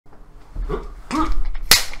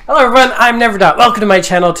Hello everyone, I'm Neverdot. Welcome to my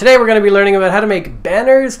channel. Today we're going to be learning about how to make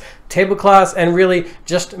banners, tablecloths, and really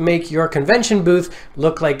just make your convention booth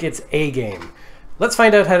look like it's A-game. Let's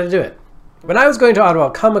find out how to do it. When I was going to Ottawa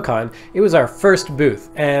Comic-Con, it was our first booth,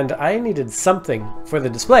 and I needed something for the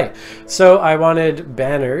display. So I wanted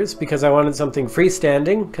banners because I wanted something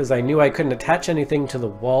freestanding because I knew I couldn't attach anything to the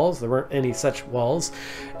walls. There weren't any such walls.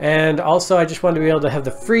 And also I just wanted to be able to have the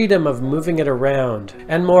freedom of moving it around.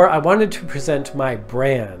 And more, I wanted to present my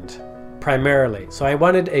brand primarily. So I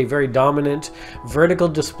wanted a very dominant vertical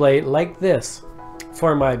display like this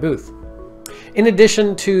for my booth. In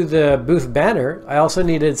addition to the booth banner, I also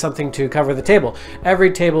needed something to cover the table. Every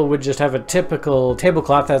table would just have a typical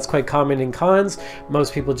tablecloth. That's quite common in cons.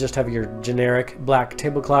 Most people just have your generic black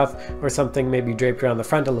tablecloth or something maybe draped around the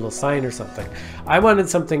front, a little sign or something. I wanted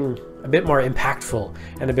something a bit more impactful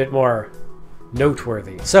and a bit more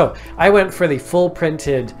noteworthy. So I went for the full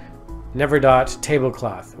printed Neverdot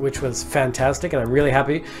tablecloth, which was fantastic, and I'm really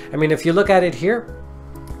happy. I mean, if you look at it here,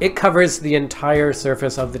 it covers the entire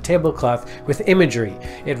surface of the tablecloth with imagery.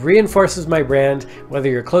 It reinforces my brand. Whether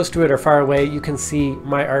you're close to it or far away, you can see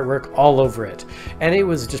my artwork all over it. And it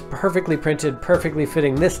was just perfectly printed, perfectly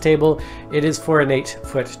fitting this table. It is for an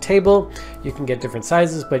 8-foot table. You can get different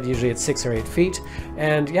sizes, but usually it's 6 or 8 feet.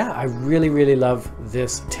 And yeah, I really love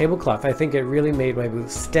this tablecloth. I think it really made my booth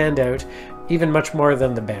stand out even much more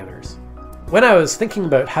than the banners. When I was thinking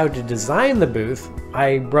about how to design the booth,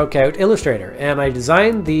 I broke out Illustrator and I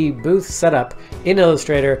designed the booth setup in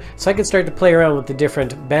Illustrator so I could start to play around with the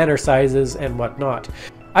different banner sizes and whatnot.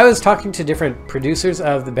 I was talking to different producers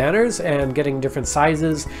of the banners and getting different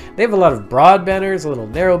sizes. They have a lot of broad banners, a little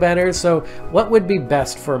narrow banners, so what would be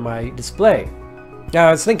best for my display? Now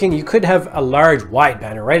I was thinking you could have a large wide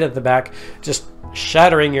banner right at the back, just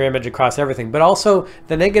shattering your image across everything, but also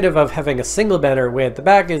the negative of having a single banner way at the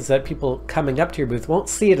back is that people coming up to your booth won't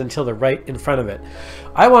see it until they're right in front of it.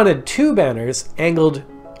 I wanted 2 banners angled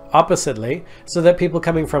oppositely so that people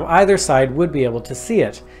coming from either side would be able to see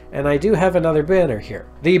it, and I do have another banner here.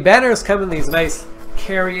 The banners come in these nice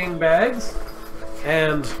carrying bags,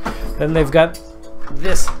 and then they've got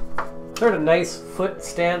this sort of nice foot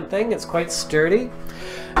stand thing. It's quite sturdy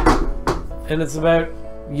and it's about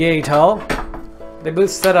yay tall. The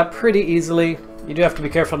booth's set up pretty easily. You do have to be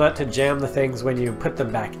careful not to jam the things when you put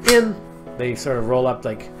them back in. They sort of roll up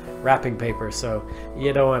like wrapping paper, so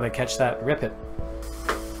you don't want to catch that and rip it.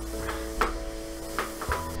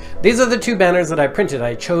 These are the 2 banners that I printed.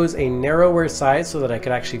 I chose a narrower size so that I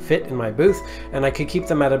could actually fit in my booth, and I could keep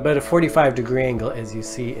them at about a 45-degree angle, as you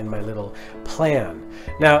see in my little plan.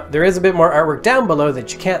 Now, there is a bit more artwork down below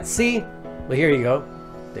that you can't see. Well, here you go.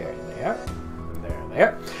 There they are. There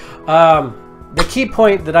they are. The key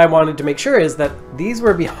point that I wanted to make sure is that these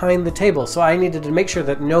were behind the table, so I needed to make sure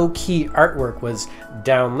that no key artwork was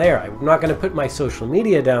down there. I'm not going to put my social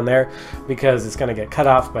media down there because it's going to get cut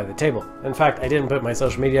off by the table. In fact, I didn't put my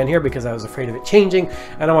social media in here because I was afraid of it changing,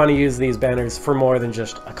 and I want to use these banners for more than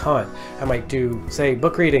just a con. I might do, say,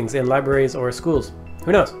 book readings in libraries or schools.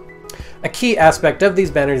 Who knows? A key aspect of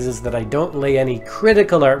these banners is that I don't lay any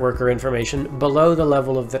critical artwork or information below the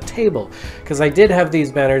level of the table, because I did have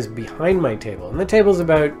these banners behind my table, and the table's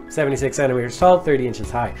about 76 centimeters tall, 30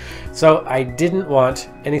 inches high. So I didn't want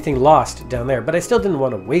anything lost down there, but I still didn't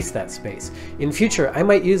want to waste that space. In future, I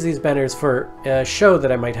might use these banners for a show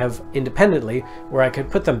that I might have independently, where I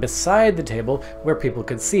could put them beside the table where people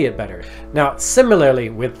could see it better. Now, similarly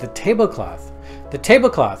with the tablecloth,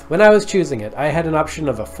 when I was choosing it, I had an option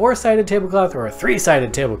of a 4-sided tablecloth or a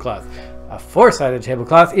 3-sided tablecloth. A 4-sided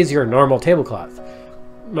tablecloth is your normal tablecloth.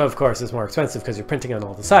 Of course, it's more expensive because you're printing on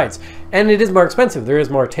all the sides. And it is more expensive. There is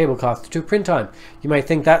more tablecloth to print on. You might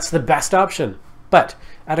think that's the best option. But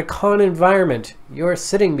at a con environment, you're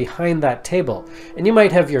sitting behind that table, and you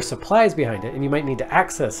might have your supplies behind it, and you might need to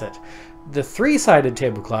access it. The 3-sided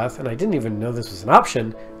tablecloth, and I didn't even know this was an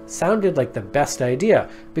option, sounded like the best idea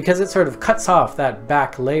because it sort of cuts off that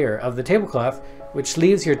back layer of the tablecloth, which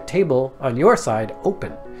leaves your table on your side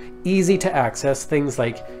open. Easy to access things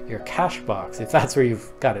like your cash box, if that's where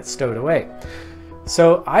you've got it stowed away.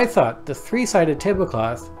 So I thought the 3-sided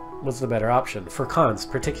tablecloth was the better option, for cons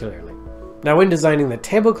particularly. Now when designing the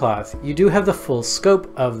tablecloth, you do have the full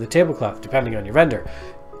scope of the tablecloth depending on your vendor.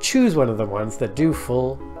 Choose one of the ones that do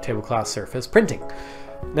full tablecloth surface printing.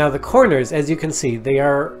 Now the corners, as you can see, they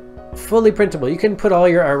are fully printable. You can put all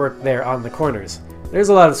your artwork there on the corners. There's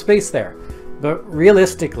a lot of space there, but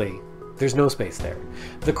realistically, there's no space there.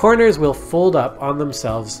 The corners will fold up on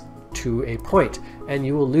themselves to a point, and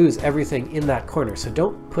you will lose everything in that corner. So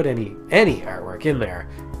don't put any artwork in there.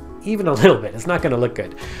 even a little bit. It's not going to look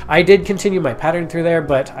good. I did continue my pattern through there,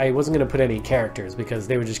 but I wasn't going to put any characters because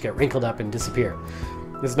they would just get wrinkled up and disappear.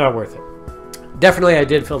 It's not worth it. Definitely I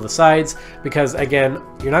did fill the sides because, again,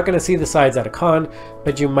 you're not going to see the sides at a con,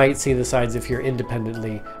 but you might see the sides if you're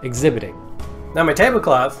independently exhibiting. Now my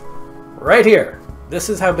tablecloth, right here, this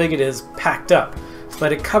is how big it is packed up,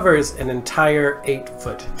 but it covers an entire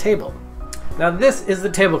 8-foot table. Now this is the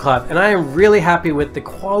tablecloth, and I am really happy with the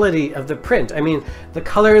quality of the print. I mean, the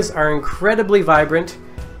colors are incredibly vibrant,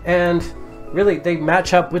 and really they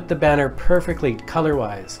match up with the banner perfectly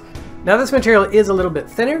color-wise. Now this material is a little bit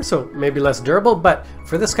thinner, so maybe less durable, but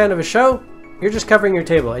for this kind of a show, you're just covering your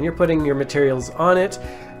table and you're putting your materials on it.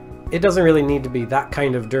 It doesn't really need to be that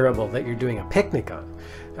kind of durable that you're doing a picnic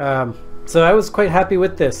on. So I was quite happy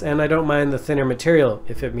with this, and I don't mind the thinner material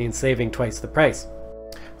if it means saving twice the price.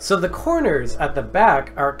 So the corners at the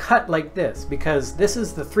back are cut like this because this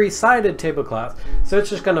is the 3-sided tablecloth, so it's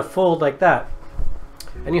just going to fold like that.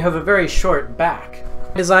 And you have a very short back.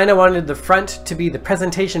 Design, I wanted the front to be the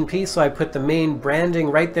presentation piece, so I put the main branding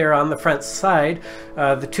right there on the front side.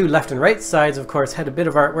 The 2 left and right sides, of course, had a bit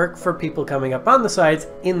of artwork for people coming up on the sides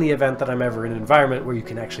in the event that I'm ever in an environment where you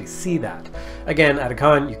can actually see that. Again, at a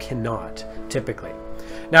con, you cannot, typically.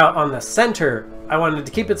 Now, on the center, I wanted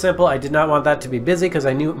to keep it simple. I did not want that to be busy because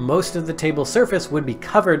I knew most of the table surface would be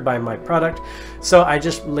covered by my product, so I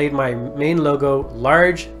just laid my main logo,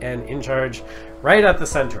 large and in charge, right at the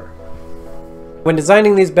center. When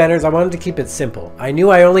designing these banners, I wanted to keep it simple. I knew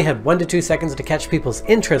I only had 1 to 2 seconds to catch people's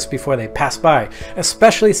interest before they pass by,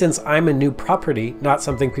 especially since I'm a new property, not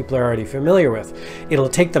something people are already familiar with. It'll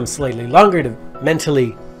take them slightly longer to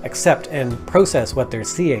mentally accept and process what they're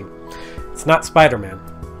seeing. It's not Spider-Man.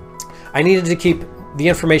 I needed to keep the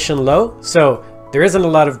information low, so there isn't a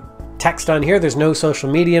lot of text on here. There's no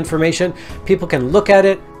social media information. People can look at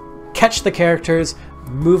it, catch the characters,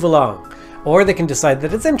 move along. Or they can decide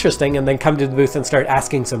that it's interesting and then come to the booth and start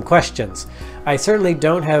asking some questions. I certainly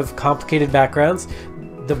don't have complicated backgrounds.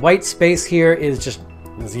 The white space here is just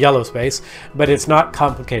yellow space, but it's not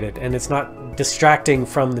complicated and it's not distracting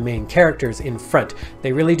from the main characters in front.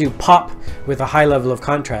 They really do pop with a high level of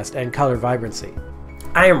contrast and color vibrancy.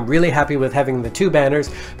 I am really happy with having the 2 banners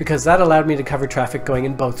because that allowed me to cover traffic going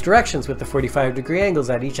in both directions with the 45-degree angles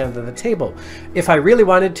at each end of the table. If I really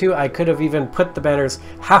wanted to, I could have even put the banners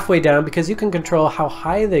halfway down because you can control how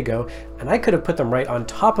high they go, and I could have put them right on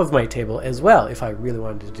top of my table as well if I really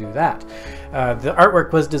wanted to do that. The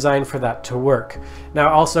artwork was designed for that to work. Now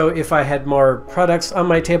also, if I had more products on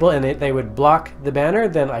my table and they would block the banner,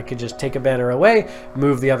 then I could just take a banner away,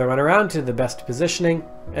 move the other one around to the best positioning,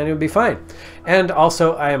 and it would be fine. And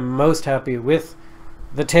also, I am most happy with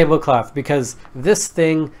the tablecloth because this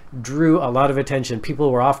thing drew a lot of attention.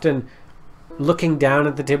 People were often looking down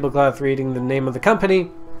at the tablecloth, reading the name of the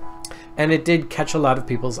company, and it did catch a lot of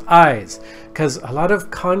people's eyes because a lot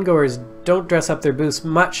of congoers don't dress up their booths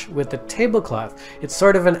much with the tablecloth. It's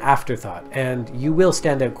sort of an afterthought, and you will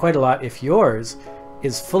stand out quite a lot if yours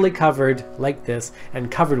is fully covered like this and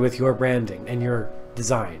covered with your branding and your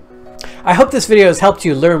design. I hope this video has helped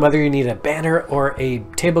you learn whether you need a banner or a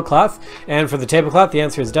tablecloth. And for the tablecloth, the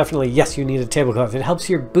answer is definitely yes, you need a tablecloth. It helps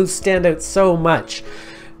your booth stand out so much.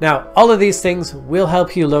 Now, all of these things will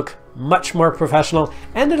help you look much more professional,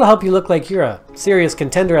 and it'll help you look like you're a serious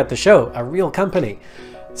contender at the show, a real company.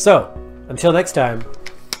 So, until next time,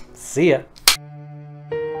 see ya.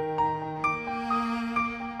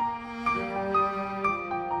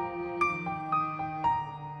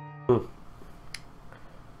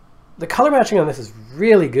 The color matching on this is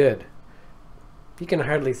really good. You can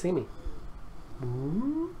hardly see me.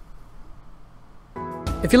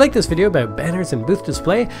 If you like this video about banners and booth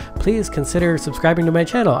display, please consider subscribing to my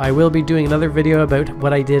channel. I will be doing another video about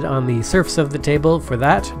what I did on the surface of the table for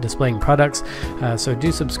that, displaying products. So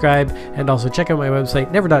do subscribe, and also check out my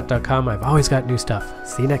website, neverdot.com. I've always got new stuff.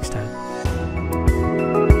 See you next time.